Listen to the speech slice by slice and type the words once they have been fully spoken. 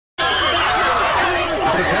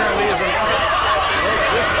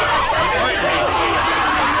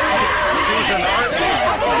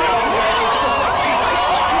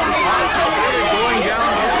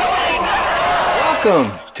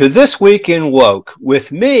Welcome to This Week in Woke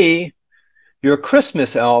with me, your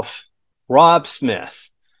Christmas elf, Rob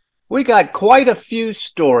Smith. We got quite a few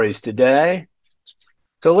stories today,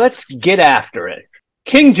 so let's get after it.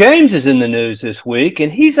 King James is in the news this week,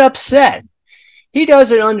 and he's upset. He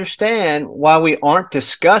doesn't understand why we aren't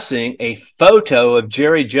discussing a photo of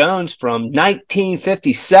Jerry Jones from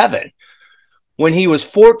 1957 when he was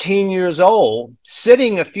 14 years old,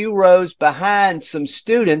 sitting a few rows behind some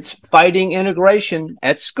students fighting integration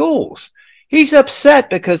at schools. He's upset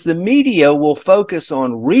because the media will focus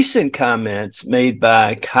on recent comments made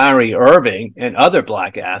by Kyrie Irving and other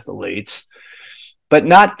black athletes, but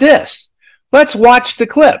not this. Let's watch the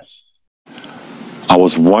clip. I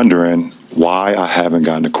was wondering why I haven't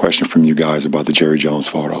gotten a question from you guys about the Jerry Jones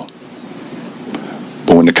photo.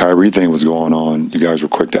 But when the Kyrie thing was going on, you guys were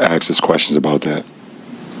quick to ask us questions about that.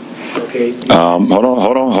 Okay. Hold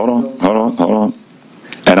on.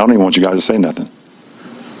 And I don't even want you guys to say nothing.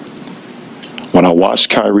 When I watched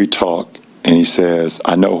Kyrie talk and he says,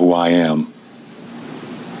 I know who I am,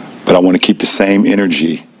 but I want to keep the same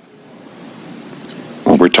energy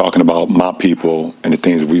when we're talking about my people and the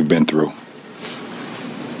things that we've been through.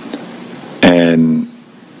 And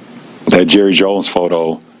that Jerry Jones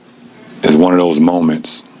photo is one of those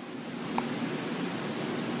moments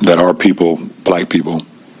that our people, black people,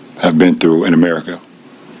 have been through in America.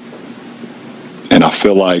 And I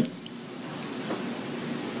feel like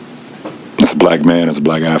as a black man, as a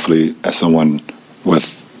black athlete, as someone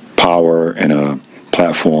with power and a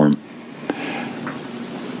platform,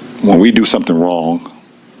 when we do something wrong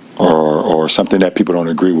or something that people don't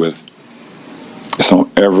agree with, it's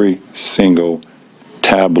on every single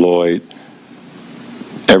tabloid,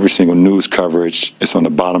 every single news coverage. It's on the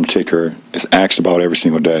bottom ticker. It's asked about every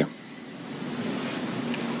single day.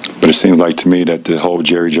 But it seems like to me that the whole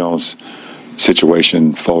Jerry Jones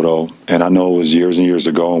situation photo, and I know it was years and years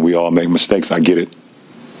ago and we all make mistakes, I get it.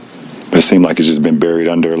 But it seemed like it's just been buried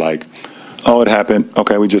under like, oh, it happened.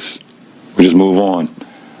 Okay, we just move on.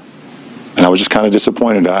 And I was just kind of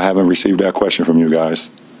disappointed that I haven't received that question from you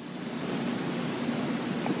guys.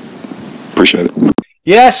 Appreciate it.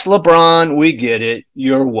 Yes, LeBron, we get it.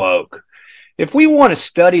 You're woke. If we want to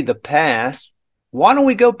study the past, why don't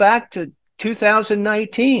we go back to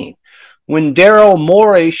 2019 when Daryl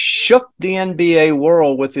Morey shook the NBA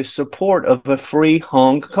world with his support of a free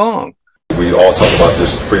Hong Kong? We all talk about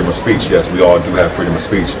this freedom of speech. Yes, we all do have freedom of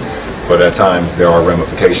speech, but at times there are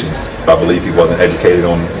ramifications. I believe he wasn't educated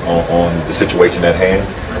on the situation at hand,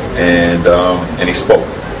 and he spoke.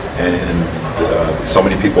 And so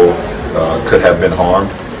many people could have been harmed,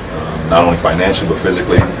 not only financially, but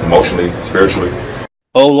physically, emotionally, spiritually.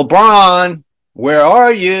 Oh, LeBron, where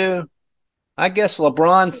are you? I guess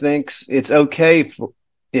LeBron thinks it's okay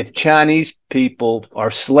if Chinese people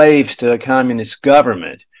are slaves to a communist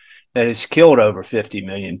government that has killed over 50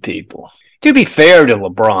 million people. To be fair to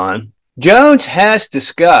LeBron, Jones has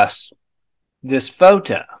discussed this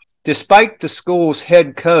photo. Despite the school's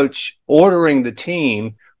head coach ordering the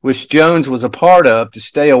team, which Jones was a part of, to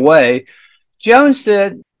stay away, Jones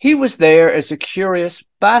said he was there as a curious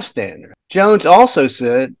bystander. Jones also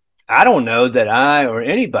said, I don't know that I or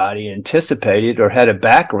anybody anticipated or had a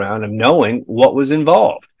background of knowing what was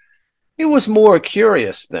involved. It was more a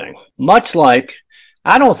curious thing. Much like,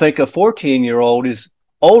 I don't think a 14-year-old is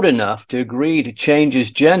old enough to agree to change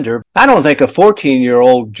his gender. I don't think a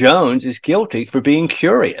 14-year-old Jones is guilty for being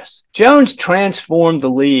curious. Jones transformed the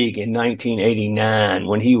league in 1989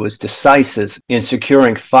 when he was decisive in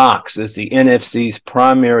securing Fox as the NFC's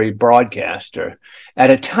primary broadcaster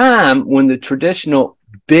at a time when the traditional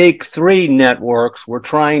Big Three networks were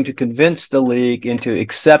trying to convince the league into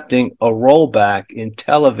accepting a rollback in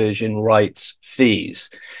television rights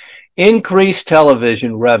fees. Increased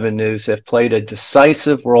television revenues have played a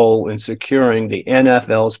decisive role in securing the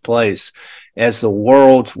NFL's place as the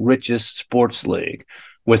world's richest sports league,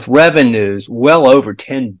 with revenues well over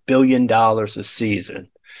 $10 billion a season.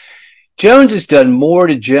 Jones has done more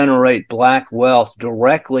to generate black wealth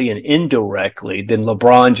directly and indirectly than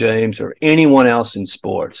LeBron James or anyone else in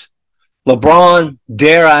sports. LeBron,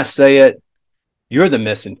 dare I say it, you're the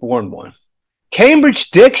misinformed one.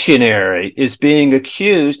 Cambridge Dictionary is being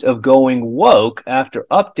accused of going woke after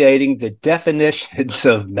updating the definitions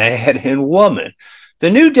of man and woman.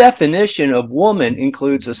 The new definition of woman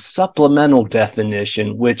includes a supplemental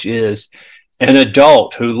definition, which is an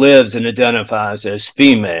adult who lives and identifies as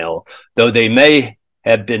female, though they may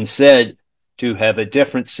have been said to have a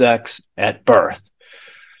different sex at birth.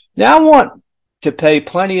 Now, I want to pay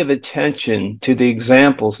plenty of attention to the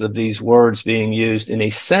examples of these words being used in a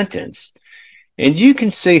sentence, and you can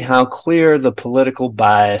see how clear the political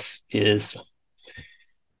bias is.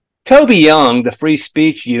 Toby Young, the Free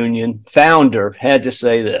Speech Union founder, had to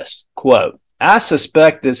say this, quote, I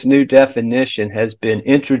suspect this new definition has been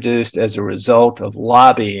introduced as a result of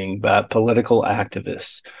lobbying by political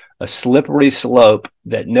activists, a slippery slope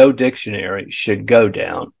that no dictionary should go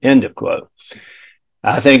down, end of quote.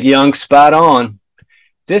 I think Young's spot on.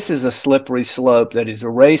 This is a slippery slope that is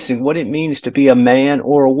erasing what it means to be a man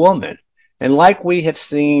or a woman. And like we have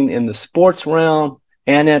seen in the sports realm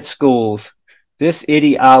and at schools, this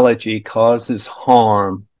ideology causes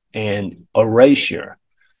harm and erasure.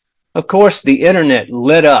 Of course, the internet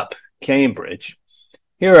lit up Cambridge.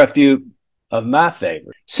 Here are a few of my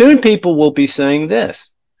favorites. Soon people will be saying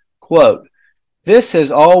this, quote, this has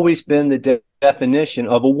always been the definition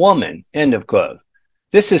of a woman, end of quote.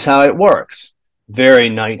 This is how it works. Very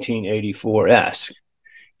 1984-esque.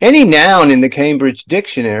 Any noun in the Cambridge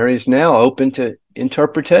Dictionary is now open to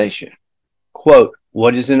interpretation. Quote,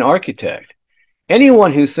 what is an architect?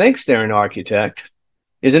 Anyone who thinks they're an architect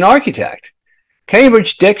is an architect.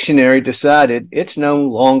 Cambridge Dictionary decided it's no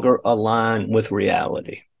longer aligned with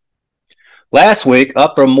reality. Last week,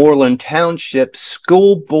 Upper Moreland Township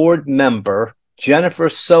School Board member Jennifer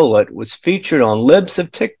Solet was featured on Libs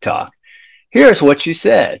of TikTok. Here's what she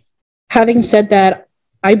said. Having said that,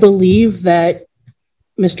 I believe that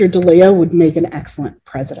Mr. DeLeo would make an excellent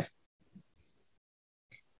president.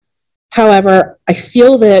 However, I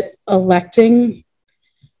feel that electing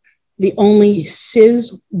the only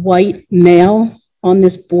cis white male on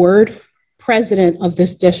this board, president of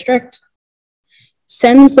this district,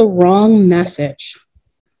 sends the wrong message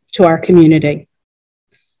to our community.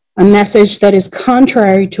 A message that is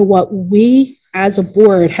contrary to what we as a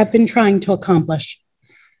board have been trying to accomplish.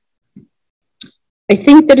 I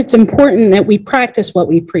think that it's important that we practice what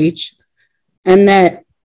we preach and that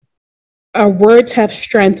our words have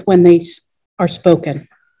strength when they are spoken,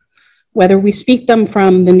 whether we speak them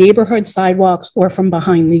from the neighborhood sidewalks or from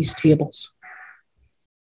behind these tables.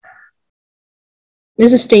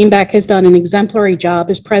 Mrs. Steinbeck has done an exemplary job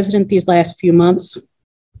as president these last few months,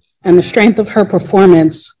 and the strength of her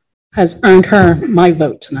performance has earned her my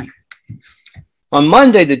vote tonight. On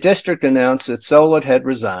Monday, the district announced that Solet had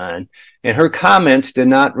resigned, and her comments did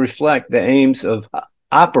not reflect the aims of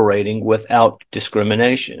operating without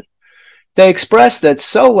discrimination. They expressed that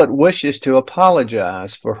Solet wishes to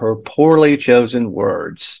apologize for her poorly chosen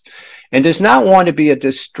words and does not want to be a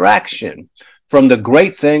distraction from the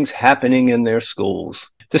great things happening in their schools.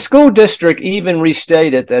 The school district even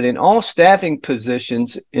restated that in all staffing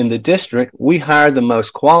positions in the district, we hire the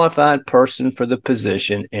most qualified person for the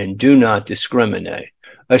position and do not discriminate.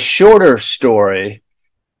 A shorter story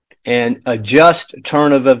and a just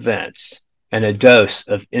turn of events and a dose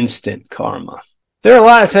of instant karma. There are a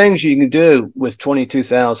lot of things you can do with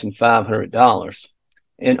 $22,500.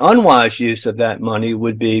 An unwise use of that money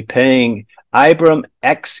would be paying Ibram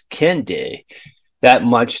X. Kendi that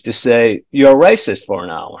much to say you're a racist for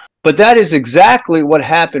an hour. But that is exactly what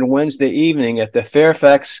happened Wednesday evening at the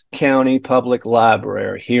Fairfax County Public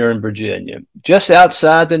Library here in Virginia, just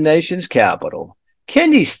outside the nation's capital.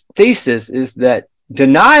 Kendi's thesis is that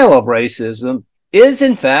denial of racism is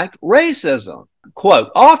in fact racism. Quote,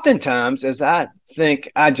 oftentimes, as I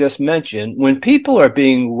think I just mentioned, when people are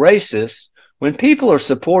being racist, when people are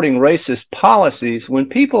supporting racist policies, when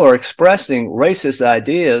people are expressing racist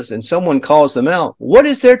ideas and someone calls them out, what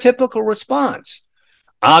is their typical response?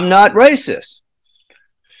 I'm not racist.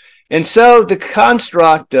 And so the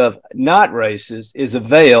construct of not racist is a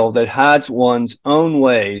veil that hides one's own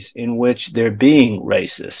ways in which they're being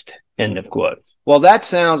racist, end of quote. Well, that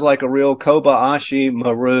sounds like a real Kobayashi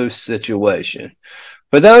Maru situation.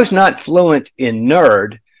 For those not fluent in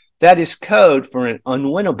nerd, that is code for an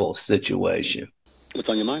unwinnable situation. What's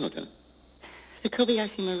on your mind, Lieutenant? The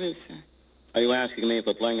Kobayashi Maru, sir. Are you asking me if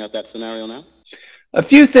we're playing out that scenario now? A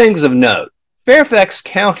few things of note. Fairfax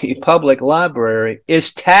County Public Library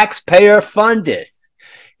is taxpayer funded.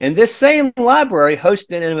 And this same library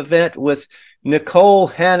hosted an event with Nicole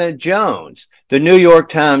Hannah-Jones, the New York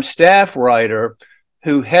Times staff writer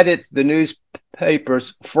who headed the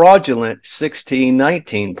newspaper's fraudulent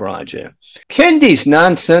 1619 project. Kendi's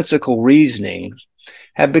nonsensical reasonings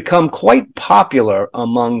have become quite popular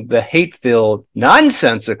among the hate-filled,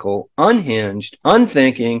 nonsensical, unhinged,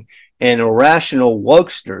 unthinking, and irrational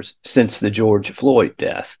wokesters since the George Floyd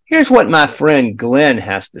death. Here's what my friend Glenn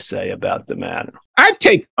has to say about the matter. I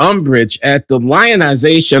take umbrage at the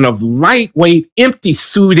lionization of lightweight,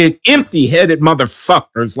 empty-suited, empty-headed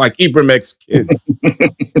motherfuckers like Ibram X. Kendi.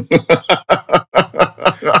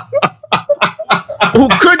 Who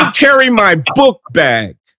couldn't carry my book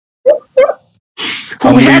bag.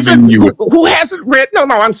 Who hasn't read,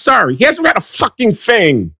 I'm sorry. He hasn't read a fucking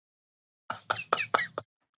thing.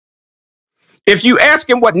 If you ask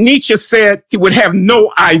him what Nietzsche said, he would have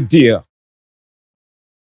no idea.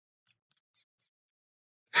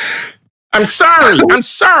 I'm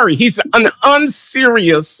sorry. He's an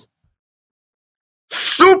unserious,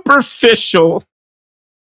 superficial,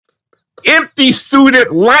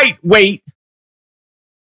 empty-suited lightweight.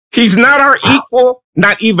 He's not our equal,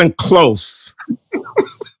 not even close.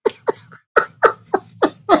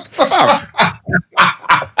 Fuck.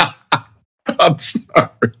 I'm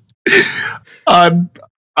sorry.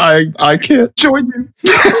 I can't join you.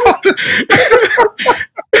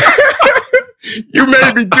 You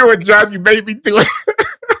made me do it, John. You made me do it.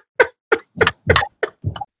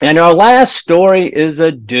 And our last story is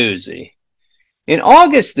a doozy. In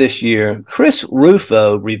August this year, Chris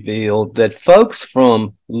Rufo revealed that folks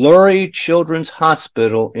from Lurie Children's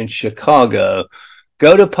Hospital in Chicago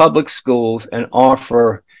go to public schools and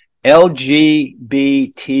offer LGBTQ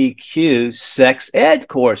sex ed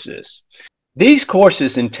courses. These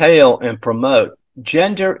courses entail and promote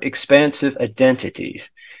gender expansive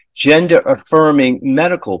identities, gender affirming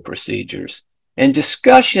medical procedures, and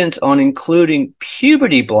discussions on including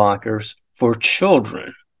puberty blockers for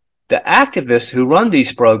children. The activists who run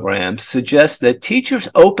these programs suggest that teachers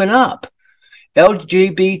open up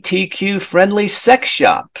LGBTQ-friendly sex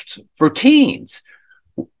shops for teens.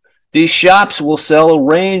 These shops will sell a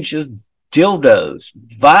range of dildos,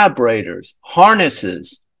 vibrators,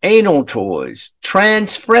 harnesses, anal toys,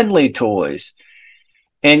 trans-friendly toys,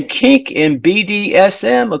 and kink and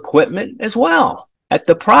BDSM equipment as well. At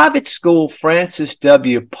the private school Francis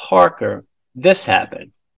W. Parker, this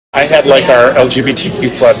happened. I had like our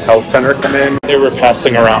LGBTQ plus health center come in. They were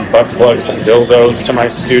passing around butt plugs and dildos to my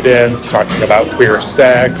students, talking about queer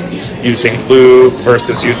sex, using lube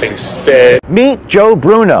versus using spit. Meet Joe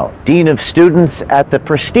Bruno, Dean of Students at the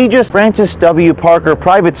prestigious Francis W. Parker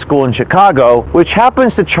Private School in Chicago, which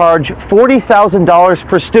happens to charge $40,000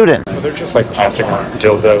 per student. They're just like passing around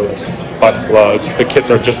dildos, butt plugs. The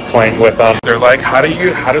kids are just playing with them. They're like, how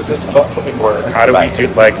does this butt plug work?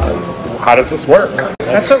 How does this work?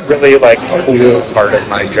 That's a really cool part of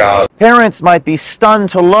my job. Parents might be stunned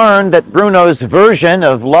to learn that Bruno's version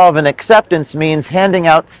of love and acceptance means handing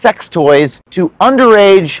out sex toys to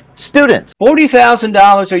underage students.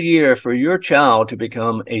 $40,000 a year for your child to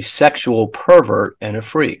become a sexual pervert and a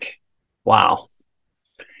freak. Wow.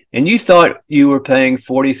 And you thought you were paying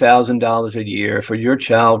 $40,000 a year for your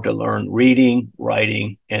child to learn reading,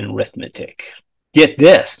 writing, and arithmetic. Get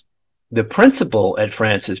this. The principal at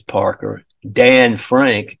Francis Parker, Dan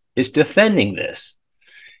Frank, is defending this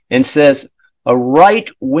and says a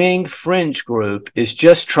right-wing fringe group is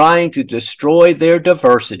just trying to destroy their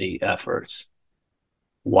diversity efforts.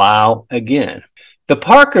 Wow, again. The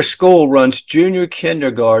Parker School runs junior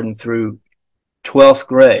kindergarten through 12th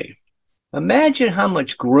grade. Imagine how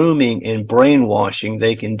much grooming and brainwashing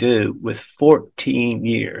they can do with 14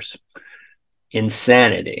 years.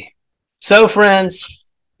 Insanity. So, friends,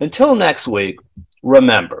 until next week,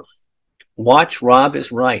 remember, watch Rob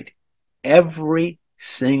is Right every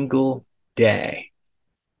single day.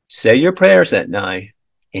 Say your prayers at night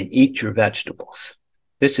and eat your vegetables.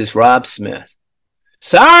 This is Rob Smith.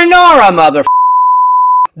 Sayonara, mother.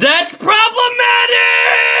 That's problematic!